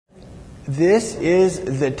This is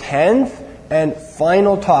the 10th and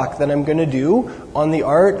final talk that I'm going to do on the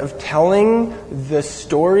art of telling the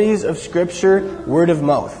stories of Scripture word of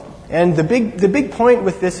mouth. And the big point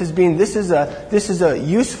with this has been this is a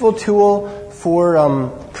useful tool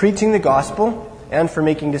for preaching the gospel and for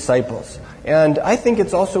making disciples. And I think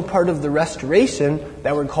it's also part of the restoration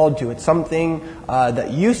that we're called to. It's something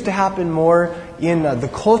that used to happen more in the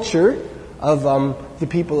culture of the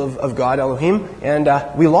people of God, Elohim, and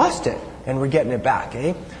we lost it, and we're getting it back.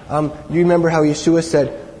 You remember how Yeshua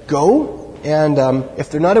said, "Go, and if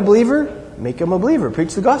they're not a believer, make them a believer.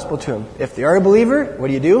 Preach the gospel to them. If they are a believer, what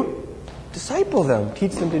do? Disciple them.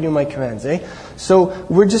 Teach them to do my commands." So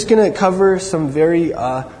we're just going to cover some very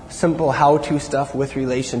simple how-to stuff with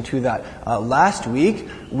relation to that. Last week,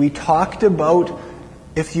 we talked about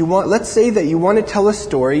if you want, let's say that you want to tell a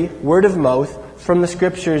story, word of mouth, from the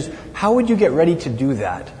Scriptures, how would you get ready to do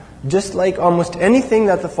that? Just like almost anything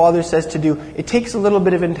that the Father says to do, it takes a little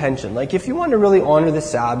bit of intention. Like if you want to really honor the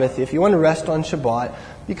Sabbath, if you want to rest on Shabbat,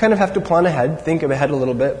 you kind of have to plan ahead, think ahead a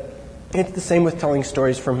little bit. It's the same with telling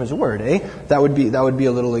stories from His Word, That would be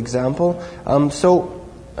a little example. So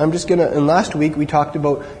I'm just gonna. And last week we talked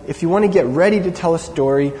about if you want to get ready to tell a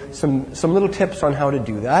story, some little tips on how to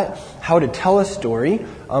do that, how to tell a story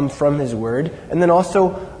from His Word, and then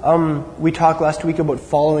also we talked last week about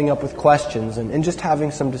following up with questions and just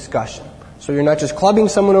having some discussion. So you're not just clubbing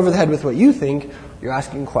someone over the head with what you think; you're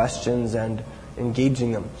asking questions and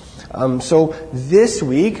engaging them. So this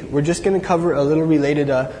week we're just going to cover a little related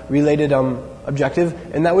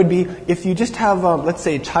objective, and that would be if you just have, let's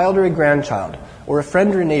say, a child or a grandchild, or a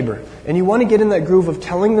friend or a neighbor, and you want to get in that groove of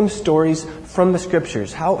telling them stories from the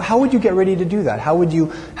Scriptures. How would you get ready to do that? How would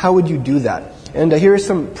you do that? And here are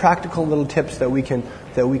some practical little tips that we can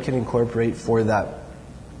incorporate for that.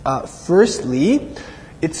 Firstly,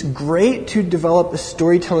 it's great to develop a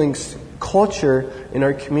storytelling culture in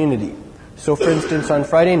our community. So, for instance, on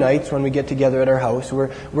Friday nights when we get together at our house,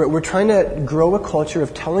 we're trying to grow a culture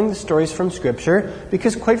of telling the stories from Scripture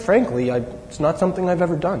because, quite frankly, it's not something I've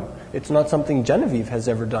ever done. It's not something Genevieve has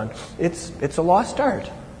ever done. It's a lost art.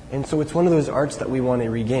 And so it's one of those arts that we want to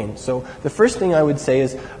regain. So the first thing I would say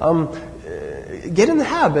is get in the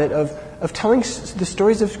habit of telling the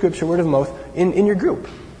stories of Scripture, word of mouth, in your group.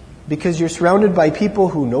 Because you're surrounded by people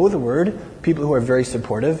who know the Word, people who are very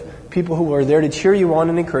supportive, people who are there to cheer you on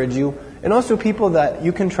and encourage you, and also people that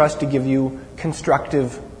you can trust to give you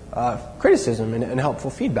constructive criticism and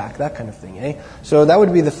helpful feedback, that kind of thing. So that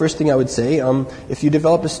would be the first thing I would say. If you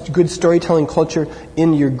develop a good storytelling culture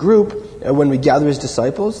in your group, when we gather as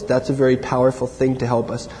disciples, that's a very powerful thing to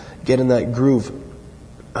help us get in that groove.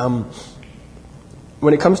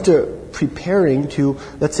 When it comes to preparing to,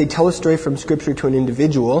 let's say, tell a story from Scripture to an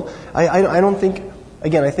individual, I don't think...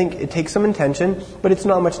 Again, I think it takes some intention, but it's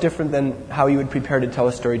not much different than how you would prepare to tell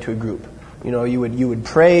a story to a group. You would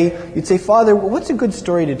pray, you'd say, "Father, what's a good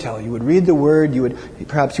story to tell?" You would read the Word,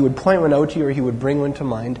 perhaps you would point one out to you, or He would bring one to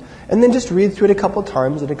mind, and then just read through it a couple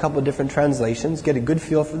times in a couple different translations, get a good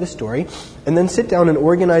feel for the story, and then sit down and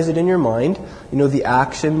organize it in your mind, the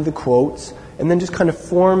action, the quotes, and then just kind of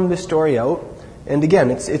form the story out. And again,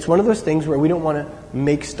 it's one of those things where we don't want to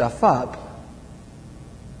make stuff up.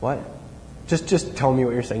 What? Just tell me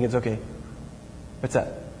what you're saying. It's okay. What's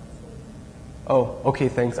that? Oh, okay,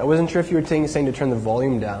 thanks. I wasn't sure if you were saying to turn the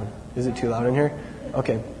volume down. Is it too loud in here?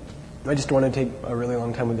 Okay. I just don't want to take a really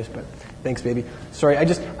long time with this, but thanks, baby. Sorry,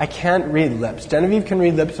 I can't read lips. Genevieve can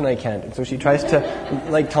read lips and I can't. And so she tries to,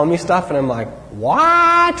 tell me stuff and I'm like,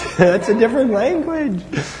 what? That's a different language.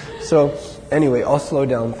 So, anyway, I'll slow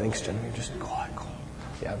down. Thanks, Genevieve. Just go on.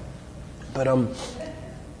 Yeah. But,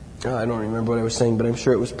 I don't remember what I was saying, but I'm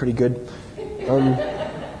sure it was pretty good.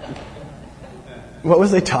 What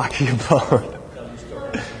was I talking about?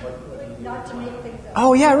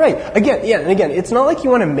 Oh, yeah, right. Again, it's not like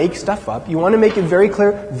you want to make stuff up. You want to make it very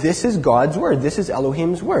clear, this is God's Word. This is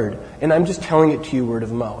Elohim's Word. And I'm just telling it to you word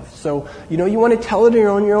of mouth. So, you want to tell it in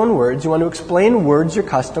your own words. You want to explain words or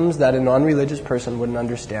customs that a non-religious person wouldn't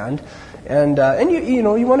understand. And you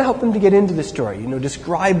want to help them to get into the story.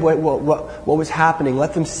 Describe what was happening.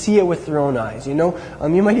 Let them see it with their own eyes. You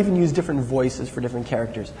might even use different voices for different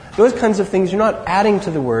characters. Those kinds of things, you're not adding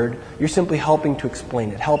to the Word. You're simply helping to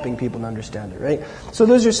explain it, helping people to understand it, right? So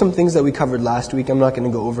those are some things that we covered last week. I'm not going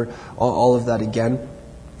to go over all of that again.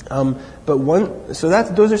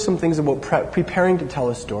 Those are some things about preparing to tell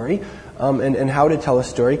a story, and how to tell a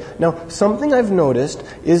story. Now, something I've noticed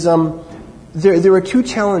is there are two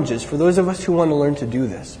challenges for those of us who want to learn to do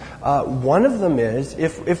this. One of them is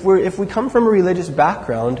if we come from a religious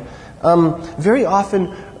background, Very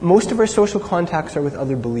often, most of our social contacts are with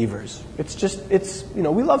other believers.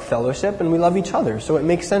 We love fellowship and we love each other, so it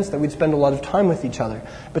makes sense that we'd spend a lot of time with each other.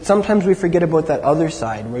 But sometimes we forget about that other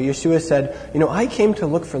side, where Yeshua said, I came to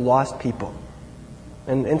look for lost people.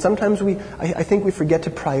 And sometimes I think we forget to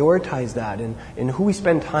prioritize that in who we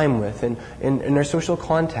spend time with, and in our social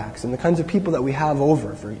contacts, and the kinds of people that we have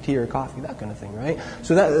over for tea or coffee, that kind of thing, right?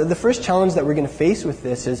 So the first challenge that we're going to face with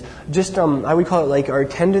this is just, I would call it like our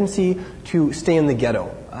tendency to stay in the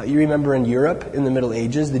ghetto. You remember in Europe in the Middle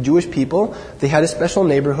Ages, the Jewish people, they had a special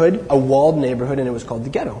neighborhood, a walled neighborhood, and it was called the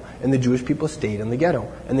ghetto. And the Jewish people stayed in the ghetto.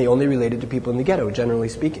 And they only related to people in the ghetto, generally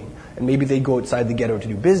speaking. And maybe they'd go outside the ghetto to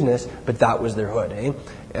do business, but that was their hood, eh?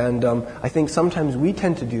 And I think sometimes we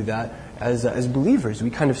tend to do that as believers. We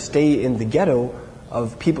kind of stay in the ghetto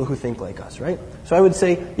of people who think like us, right? So I would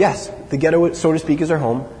say, yes, the ghetto, so to speak, is our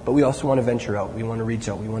home, but we also want to venture out. We want to reach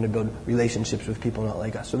out. We want to build relationships with people not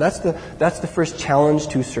like us. So that's the first challenge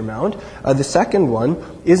to surmount. The second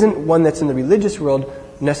one isn't one that's in the religious world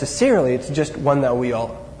necessarily. It's just one that we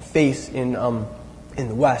all face in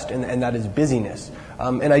the West, and that is busyness.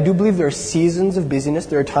 And I do believe there are seasons of busyness.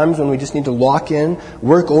 There are times when we just need to lock in,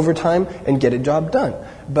 work overtime, and get a job done.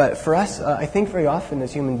 But for us, I think very often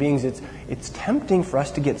as human beings, it's tempting for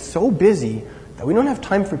us to get so busy that we don't have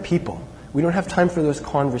time for people. We don't have time for those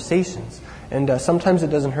conversations. And sometimes it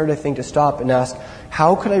doesn't hurt, I think, to stop and ask,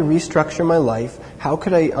 how could I restructure my life? How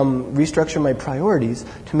could I restructure my priorities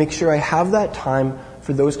to make sure I have that time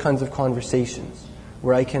for those kinds of conversations,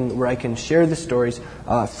 where I can share the stories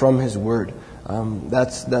from His Word.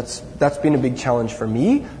 That's been a big challenge for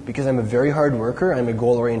me, because I'm a very hard worker. I'm a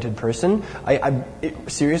goal-oriented person.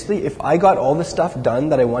 Seriously, if I got all the stuff done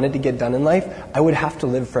that I wanted to get done in life, I would have to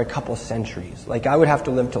live for a couple centuries. Like, I would have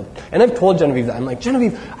to live till... And I've told Genevieve that. I'm like,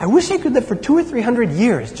 Genevieve, I wish I could live for 200 or 300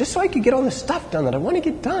 years just so I could get all the stuff done that I want to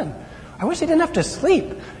get done. I wish I didn't have to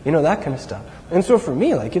sleep. That kind of stuff. And so for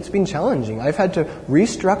me, it's been challenging. I've had to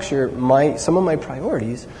restructure some of my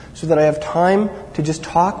priorities so that I have time to just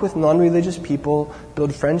talk with non-religious people,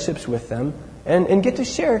 build friendships with them, and get to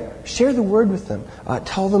share the Word with them,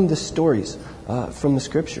 tell them the stories from the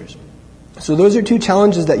Scriptures. So those are two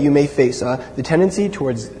challenges that you may face, the tendency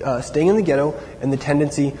towards staying in the ghetto and the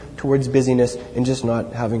tendency towards busyness and just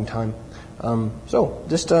not having time. So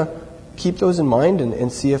just keep those in mind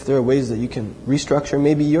and see if there are ways that you can restructure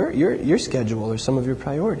maybe your schedule or some of your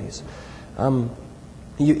priorities.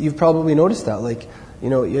 You've probably noticed that,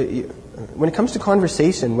 when it comes to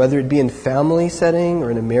conversation, whether it be in family setting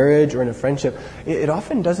or in a marriage or in a friendship, it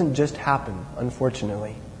often doesn't just happen,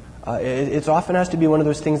 unfortunately. It often has to be one of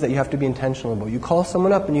those things that you have to be intentional about. You call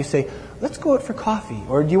someone up and you say, let's go out for coffee,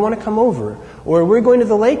 or do you want to come over? Or we're going to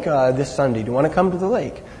the lake this Sunday. Do you want to come to the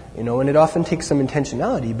lake? And it often takes some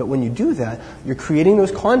intentionality, but when you do that, you're creating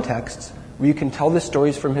those contexts where you can tell the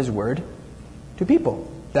stories from His Word to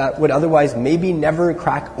people that would otherwise maybe never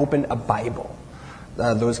crack open a Bible.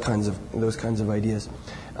 Those kinds of ideas.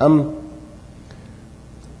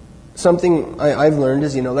 Something I've learned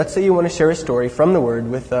is, let's say you want to share a story from the Word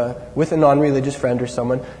with a non-religious friend or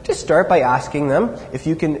someone. Just start by asking them if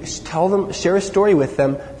you can share a story with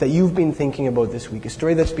them that you've been thinking about this week, a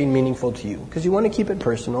story that's been meaningful to you, because you want to keep it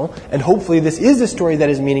personal, and hopefully this is a story that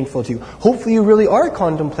is meaningful to you. Hopefully you really are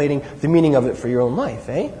contemplating the meaning of it for your own life,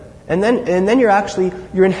 eh? And then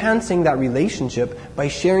you're enhancing that relationship by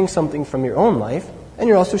sharing something from your own life, and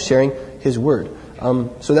you're also sharing His Word.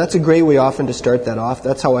 So that's a great way often to start that off.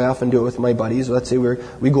 That's how I often do it with my buddies. Let's say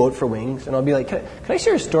we go out for wings, and I'll be like, can I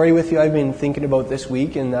share a story with you I've been thinking about this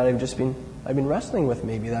week and that I've been wrestling with,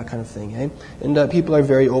 maybe, that kind of thing, eh? And people are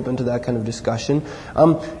very open to that kind of discussion.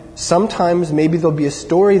 Sometimes maybe there'll be a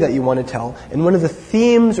story that you want to tell, and one of the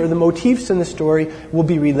themes or the motifs in the story will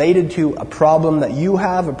be related to a problem that you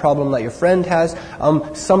have, a problem that your friend has,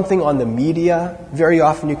 something on the media. Very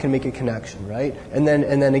often you can make a connection, right? And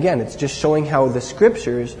then again, it's just showing how the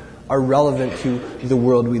Scriptures are relevant to the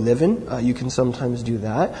world we live in. You can sometimes do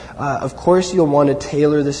that. Of course, you'll want to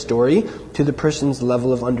tailor the story to the person's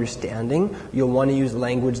level of understanding. You'll want to use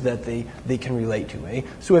language that they can relate to. Eh?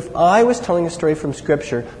 So if I was telling a story from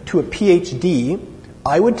Scripture to a PhD,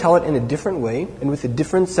 I would tell it in a different way and with a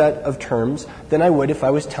different set of terms than I would if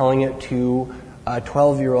I was telling it to a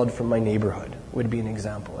 12-year-old from my neighborhood. Would be an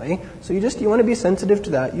example, eh? So you want to be sensitive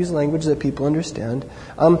to that. Use language that people understand.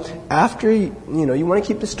 After you want to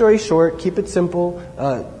keep the story short, keep it simple.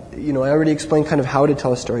 I already explained kind of how to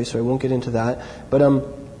tell a story, so I won't get into that. But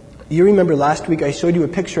you remember last week I showed you a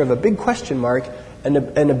picture of a big question mark and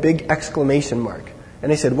a big exclamation mark, and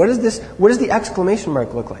I said, what does the exclamation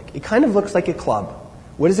mark look like? It kind of looks like a club.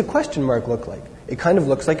 What does a question mark look like? It kind of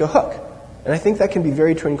looks like a hook. And I think that can be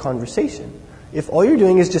very true in conversation. If all you're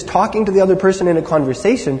doing is just talking to the other person in a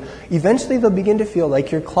conversation, eventually they'll begin to feel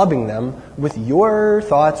like you're clubbing them with your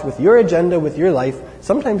thoughts, with your agenda, with your life.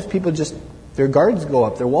 Sometimes people just, their guards go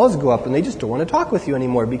up, their walls go up, and they just don't want to talk with you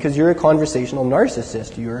anymore because you're a conversational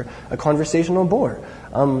narcissist. You're a conversational bore.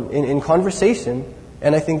 In conversation,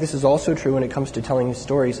 and I think this is also true when it comes to telling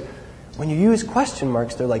stories, when you use question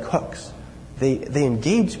marks, they're like hooks. They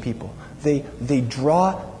engage people. They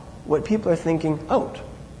draw what people are thinking out.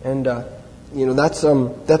 And that's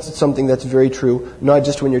something that's very true, not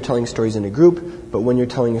just when you're telling stories in a group, but when you're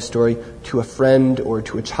telling a story to a friend or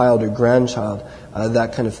to a child or grandchild,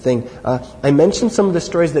 that kind of thing. I mentioned some of the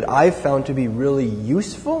stories that I've found to be really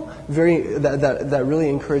useful, that really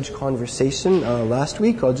encourage conversation last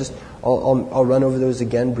week. I'll run over those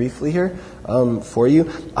again briefly here for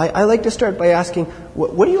you. I like to start by asking,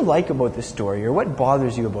 what do you like about this story, or what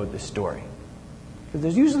bothers you about this story? Because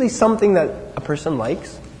there's usually something that a person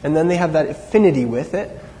likes, and then they have that affinity with it.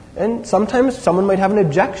 And sometimes someone might have an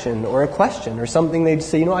objection or a question or something they'd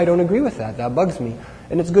say, I don't agree with that. That bugs me.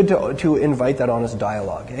 And it's good to invite that honest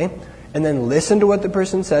dialogue, And then listen to what the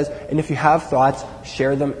person says. And if you have thoughts,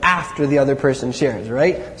 share them after the other person shares,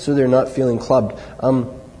 right? So they're not feeling clubbed.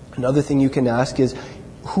 Another thing you can ask is,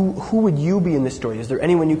 who would you be in this story? Is there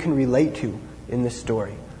anyone you can relate to in this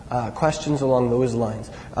story? Questions along those lines.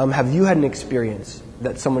 Have you had an experience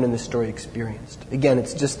that someone in this story experienced? Again,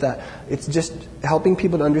 it's just helping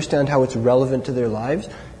people to understand how it's relevant to their lives,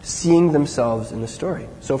 seeing themselves in the story.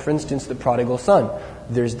 So, for instance, the prodigal son.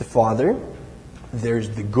 There's the father, there's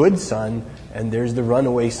the good son, and there's the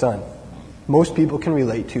runaway son. Most people can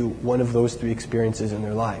relate to one of those three experiences in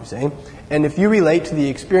their lives, And if you relate to the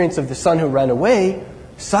experience of the son who ran away,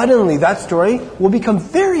 suddenly that story will become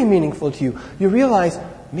very meaningful to you. You realize,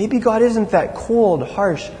 maybe God isn't that cold,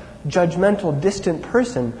 harsh, judgmental, distant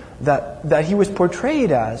person that he was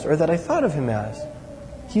portrayed as, or that I thought of him as.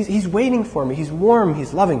 He's waiting for me. He's warm.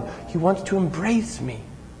 He's loving. He wants to embrace me.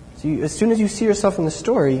 So as soon as you see yourself in the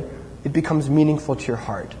story, it becomes meaningful to your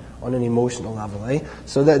heart on an emotional level.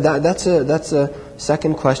 So that's a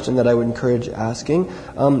second question that I would encourage asking.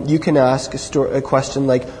 You can ask a question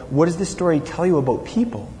like, what does this story tell you about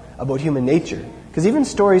people, about human nature? Because even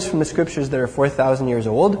stories from the scriptures that are 4,000 years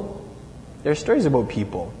old, they're stories about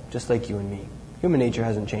people, just like you and me. Human nature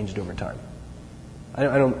hasn't changed over time. I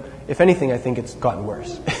don't. If anything, I think it's gotten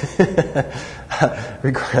worse.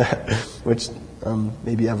 Which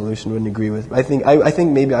maybe evolution wouldn't agree with. I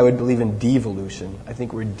think maybe I would believe in devolution. I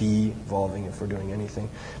think we're de-evolving if we're doing anything.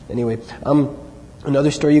 Anyway,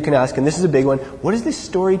 another story you can ask, and this is a big one. What does this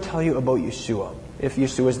story tell you about Yeshua? If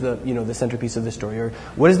Yeshua is the centerpiece of the story, or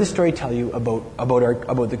what does the story tell you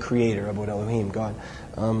about the Creator, about Elohim, God?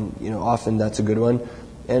 Often that's a good one.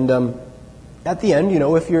 And at the end,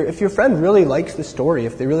 if your friend really likes the story,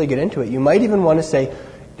 if they really get into it, you might even want to say,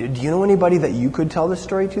 do you know anybody that you could tell this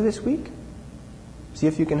story to this week? See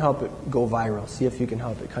if you can help it go viral. See if you can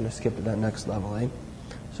help it kind of skip to that next level,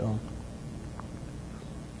 So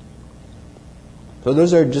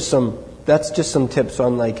those are that's just some tips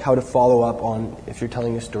on like how to follow up on if you're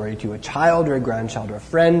telling a story to a child or a grandchild or a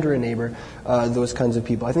friend or a neighbor, those kinds of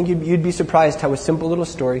people. I think you'd be surprised how a simple little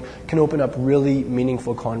story can open up really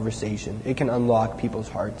meaningful conversation. It can unlock people's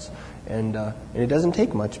hearts. And it doesn't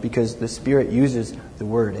take much because the Spirit uses the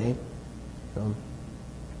Word,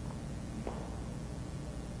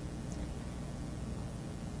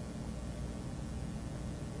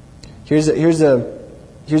 Here's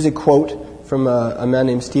a quote from a man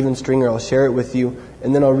named Stephen Stringer. I'll share it with you,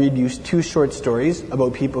 and then I'll read you two short stories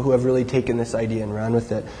about people who have really taken this idea and ran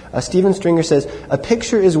with it. Stephen Stringer says, "A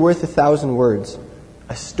picture is worth 1,000 words.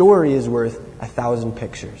 A story is worth 1,000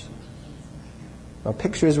 pictures." A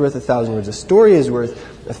picture is worth 1,000 words. A story is worth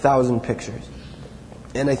 1,000 pictures.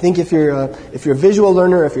 And I think if you're a visual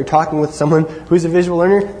learner, if you're talking with someone who's a visual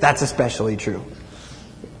learner, that's especially true.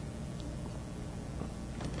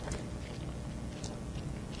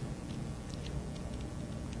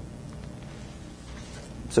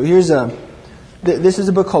 So this is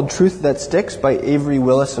a book called Truth That Sticks by Avery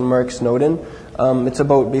Willis and Mark Snowden. It's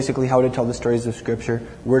about basically how to tell the stories of Scripture,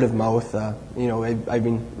 word of mouth. I've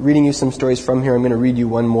been reading you some stories from here. I'm going to read you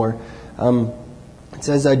one more. It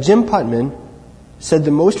says, Jim Putman said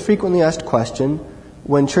the most frequently asked question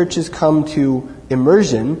when churches come to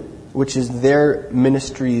immersion, which is their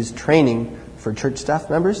ministry's training for church staff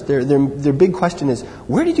members, their big question is,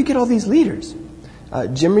 where did you get all these leaders?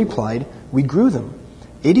 Jim replied, we grew them.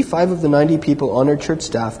 85 of the 90 people on our church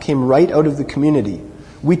staff came right out of the community.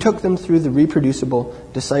 We took them through the reproducible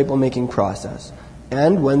disciple-making process.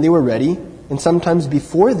 And when they were ready, and sometimes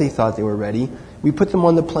before they thought they were ready, We put them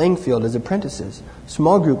on the playing field as apprentices,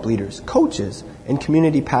 small group leaders, coaches, and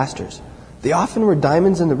community pastors. They often were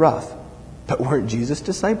diamonds in the rough, but weren't Jesus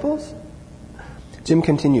disciples? Jim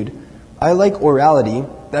continued, I like orality.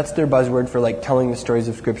 That's their buzzword for like telling the stories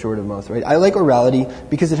of Scripture word of mouth, right? I like orality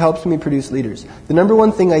because it helps me produce leaders. The number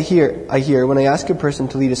one thing I hear when I ask a person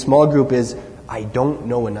to lead a small group is, I don't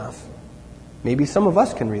know enough. Maybe some of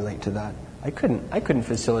us can relate to that. I couldn't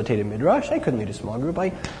facilitate a midrash. I couldn't lead a small group.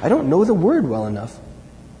 I don't know the word well enough.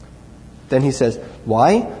 Then he says,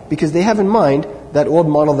 why? Because they have in mind that old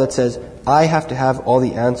model that says, I have to have all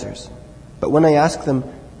the answers. But when I ask them,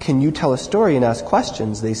 can you tell a story and ask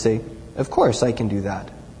questions? They say, of course I can do that.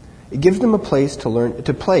 It gives them a place to learn,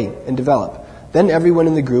 to play and develop. Then everyone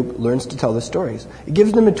in the group learns to tell the stories. It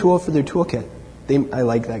gives them a tool for their toolkit. I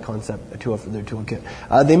like that concept, a tool for their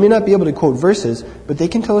toolkit. They may not be able to quote verses, but they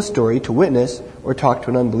can tell a story to witness or talk to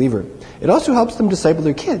an unbeliever. It also helps them disciple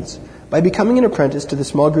their kids. By becoming an apprentice to the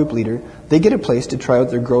small group leader, they get a place to try out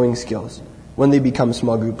their growing skills. When they become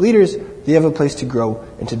small group leaders, they have a place to grow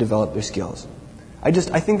and to develop their skills. I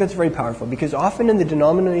think that's very powerful because often in the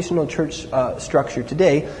denominational church structure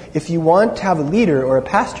today, if you want to have a leader or a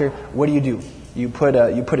pastor, what do? You put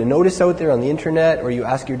a notice out there on the internet, or you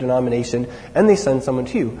ask your denomination, and they send someone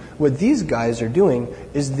to you. What these guys are doing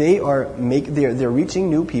is they're reaching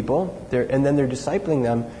new people, and then they're discipling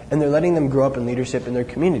them, and they're letting them grow up in leadership in their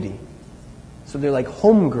community. So they're like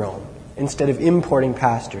homegrown instead of importing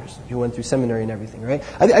pastors who went through seminary and everything, right?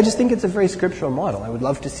 I just think it's a very scriptural model. I would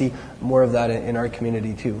love to see more of that in our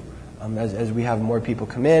community too, as we have more people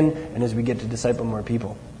come in and as we get to disciple more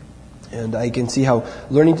people. And I can see how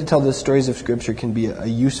learning to tell the stories of Scripture can be a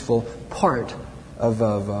useful part of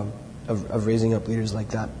raising up leaders like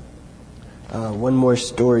that. One more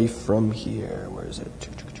story from here. Where is it?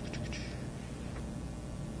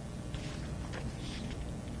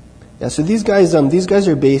 Yeah, so these guys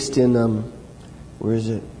are based in where is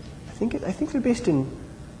it? I think they're based in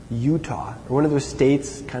Utah, or one of those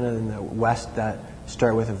states kind of in the west that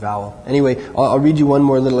start with a vowel. Anyway, I'll read you one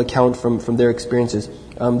more little account from their experiences.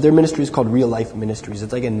 Their ministry is called Real Life Ministries.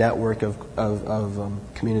 It's like a network of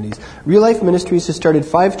communities. Real Life Ministries has started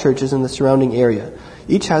 5 churches in the surrounding area.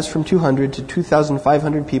 Each has from 200 to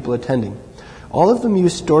 2,500 people attending. All of them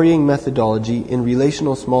use storying methodology in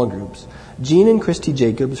relational small groups. Gene and Christy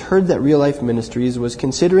Jacobs heard that Real Life Ministries was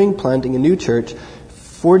considering planting a new church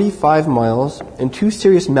 45 miles and 2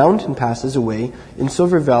 serious mountain passes away in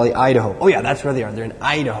Silver Valley, Idaho. Oh yeah, that's where they are. They're in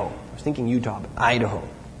Idaho. I was thinking Utah, but Idaho.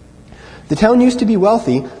 The town used to be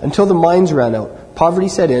wealthy until the mines ran out. Poverty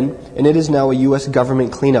set in, and it is now a U.S.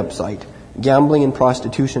 government cleanup site. Gambling and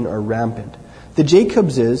prostitution are rampant. The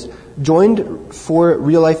Jacobses joined 4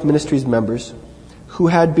 Real Life Ministries members who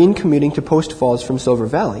had been commuting to Post Falls from Silver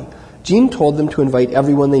Valley. Gene told them to invite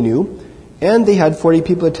everyone they knew, and they had 40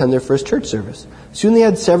 people attend their first church service. Soon they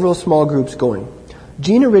had several small groups going.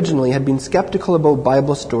 Gene originally had been skeptical about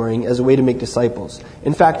Bible storying as a way to make disciples.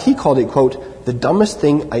 In fact, he called it, quote, the dumbest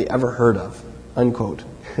thing I ever heard of, unquote.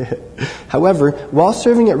 However, while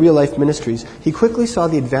serving at Real Life Ministries, he quickly saw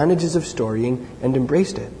the advantages of storying and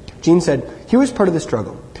embraced it. Gene said, here was part of the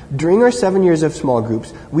struggle. During our 7 years of small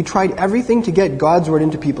groups, we tried everything to get God's word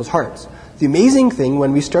into people's hearts. The amazing thing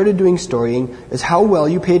when we started doing storying is how well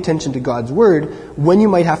you pay attention to God's word when you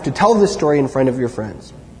might have to tell the story in front of your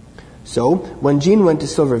friends. So, when Gene went to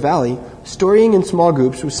Silver Valley, storying in small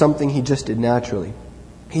groups was something he just did naturally.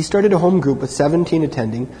 He started a home group with 17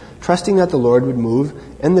 attending, trusting that the Lord would move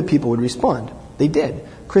and the people would respond. They did.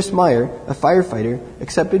 Chris Meyer, a firefighter,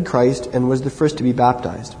 accepted Christ and was the first to be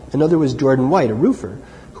baptized. Another was Jordan White, a roofer,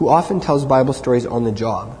 who often tells Bible stories on the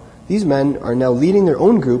job. These men are now leading their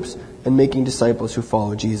own groups and making disciples who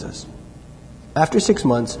follow Jesus. After 6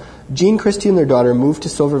 months, Gene, Christy, and their daughter moved to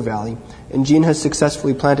Silver Valley, and Gene has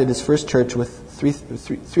successfully planted his first church with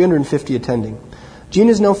 350 attending. Gene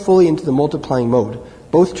is now fully into the multiplying mode,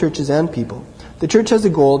 both churches and people. The church has a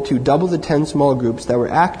goal to double the 10 small groups that were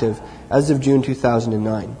active as of June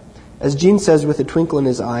 2009. As Gene says with a twinkle in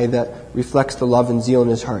his eye that reflects the love and zeal in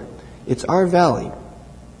his heart, it's our valley.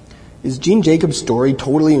 Is Gene Jacobs' story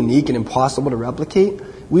totally unique and impossible to replicate?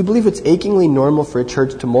 We believe it's achingly normal for a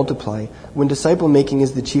church to multiply when disciple making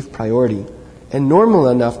is the chief priority, and normal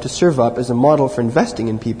enough to serve up as a model for investing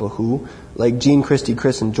in people who, like Gene, Christy,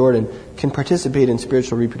 Chris, and Jordan, can participate in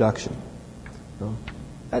spiritual reproduction.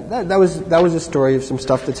 That was a story of some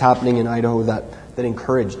stuff that's happening in Idaho that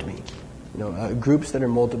encouraged me. Groups that are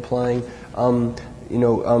multiplying,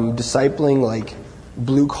 discipling like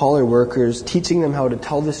blue-collar workers, teaching them how to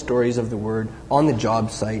tell the stories of the Word on the job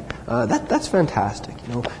site. That's fantastic.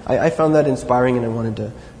 I found that inspiring, and I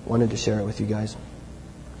wanted to share it with you guys.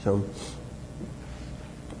 So,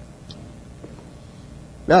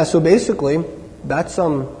 So basically, that's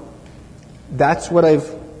what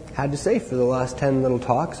I've had to say for the last 10 little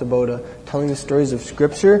talks about telling the stories of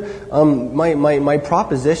Scripture. My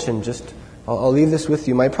proposition, I'll leave this with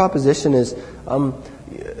you. My proposition is,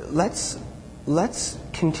 let's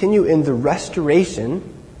continue in the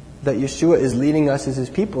restoration that Yeshua is leading us as His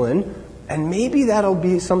people in, and maybe that'll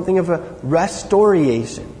be something of a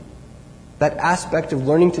restoration. That aspect of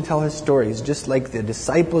learning to tell His stories, just like the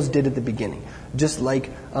disciples did at the beginning, just like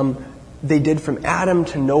they did from Adam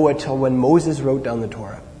to Noah till when Moses wrote down the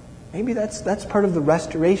Torah. Maybe that's part of the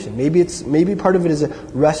restoration. Maybe part of it is a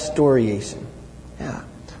restoration. Yeah.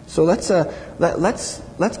 So let's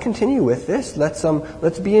continue with this.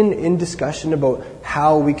 Let's be in discussion about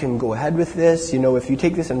how we can go ahead with this. If you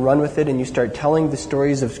take this and run with it and you start telling the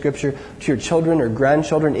stories of Scripture to your children or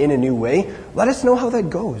grandchildren in a new way, let us know how that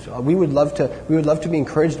goes. We would love to be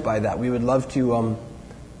encouraged by that. We would love to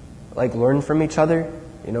learn from each other.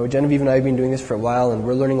 Genevieve and I have been doing this for a while, and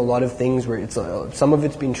we're learning a lot of things where some of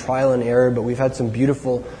it's been trial and error, but we've had some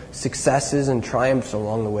beautiful successes and triumphs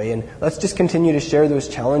along the way. And let's just continue to share those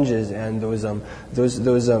challenges and those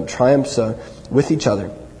triumphs with each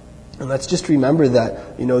other. And let's just remember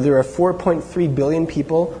that there are 4.3 billion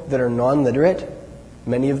people that are non-literate.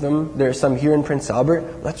 Many of them, there are some here in Prince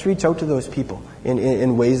Albert. Let's reach out to those people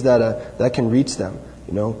in ways that can reach them.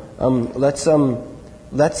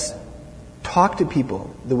 Let's talk to people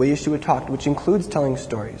the way Yeshua talked, which includes telling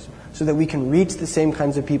stories, so that we can reach the same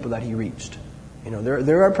kinds of people that He reached.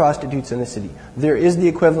 There are prostitutes in the city. There is the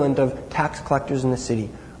equivalent of tax collectors in the city.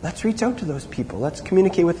 Let's reach out to those people. Let's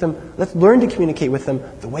communicate with them. Let's learn to communicate with them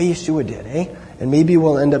the way Yeshua did, And maybe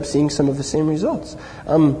we'll end up seeing some of the same results.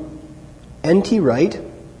 N.T. Wright,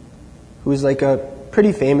 who is like a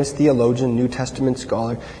pretty famous theologian, New Testament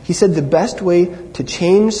scholar, he said the best way to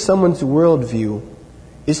change someone's worldview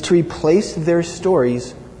is to replace their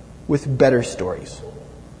stories with better stories.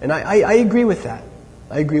 And I agree with that.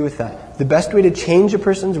 I agree with that. The best way to change a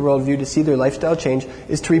person's worldview, to see their lifestyle change,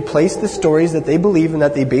 is to replace the stories that they believe and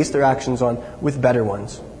that they base their actions on with better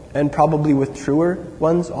ones. And probably with truer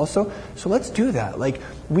ones also. So let's do that.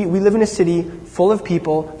 We live in a city full of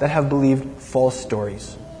people that have believed false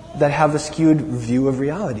stories, that have a skewed view of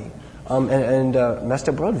reality, and messed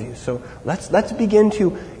up worldviews. So let's begin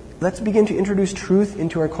to introduce truth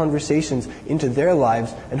into our conversations, into their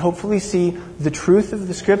lives, and hopefully see the truth of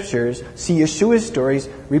the Scriptures, see Yeshua's stories,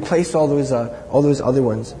 replace all those other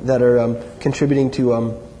ones that are contributing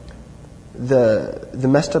to the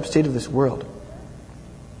messed up state of this world.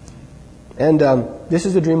 And this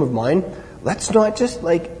is a dream of mine. Let's not just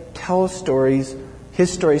tell stories,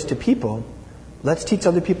 His stories to people. Let's teach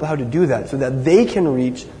other people how to do that so that they can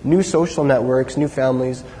reach new social networks, new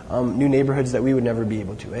families, new neighborhoods that we would never be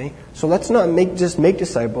able to, So let's not just make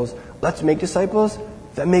disciples. Let's make disciples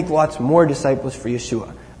that make lots more disciples for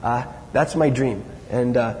Yeshua. That's my dream,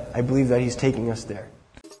 and I believe that He's taking us there.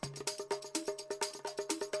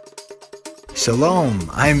 Shalom,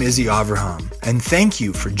 I'm Izzy Avraham, and thank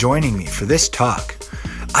you for joining me for this talk.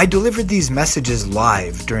 I delivered these messages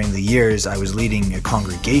live during the years I was leading a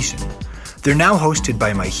congregation. They're now hosted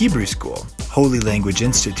by my Hebrew school, Holy Language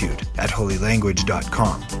Institute, at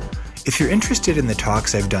holylanguage.com. If you're interested in the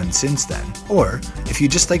talks I've done since then, or if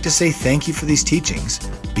you'd just like to say thank you for these teachings,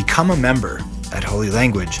 become a member at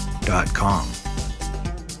holylanguage.com.